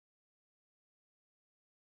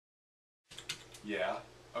Yeah.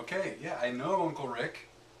 Okay, yeah, I know, Uncle Rick.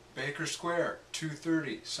 Baker Square,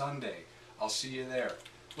 2:30, Sunday. I'll see you there.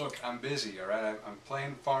 Look, I'm busy, alright? I'm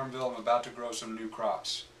playing Farmville. I'm about to grow some new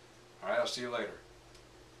crops. Alright, I'll see you later.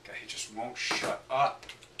 God, he just won't shut up.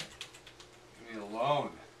 Leave me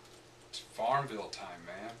alone. It's Farmville time,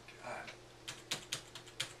 man. God.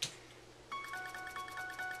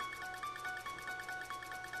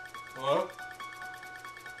 Hello?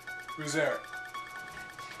 Who's there?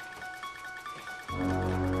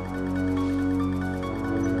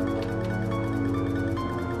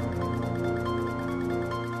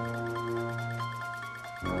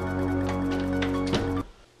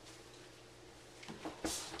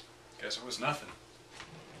 Guess it was nothing.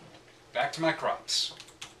 Back to my crops.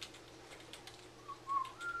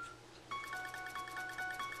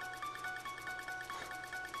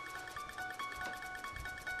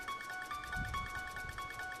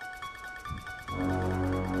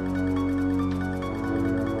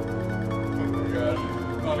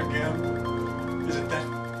 Not again. Is it that?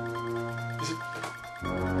 Is it?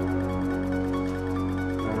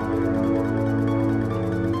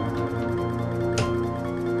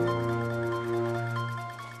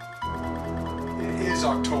 It is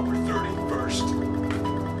October 31st.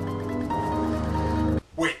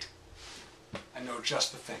 Wait. I know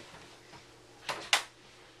just the thing.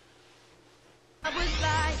 I was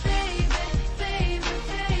like, baby, baby,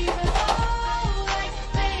 baby, oh, like,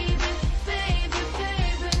 baby, baby,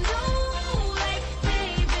 baby, no, like,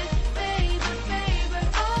 baby, baby, baby,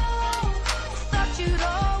 oh, thought you'd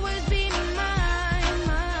always be mine,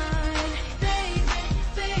 mine, baby,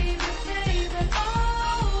 baby, baby,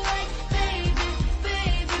 oh, like, baby,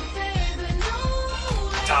 baby, baby, no,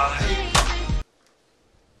 like, Die. baby.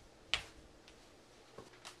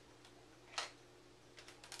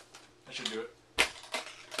 I should do it.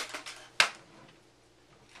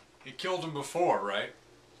 He killed him before, right?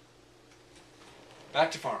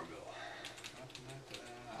 Back to Farmville.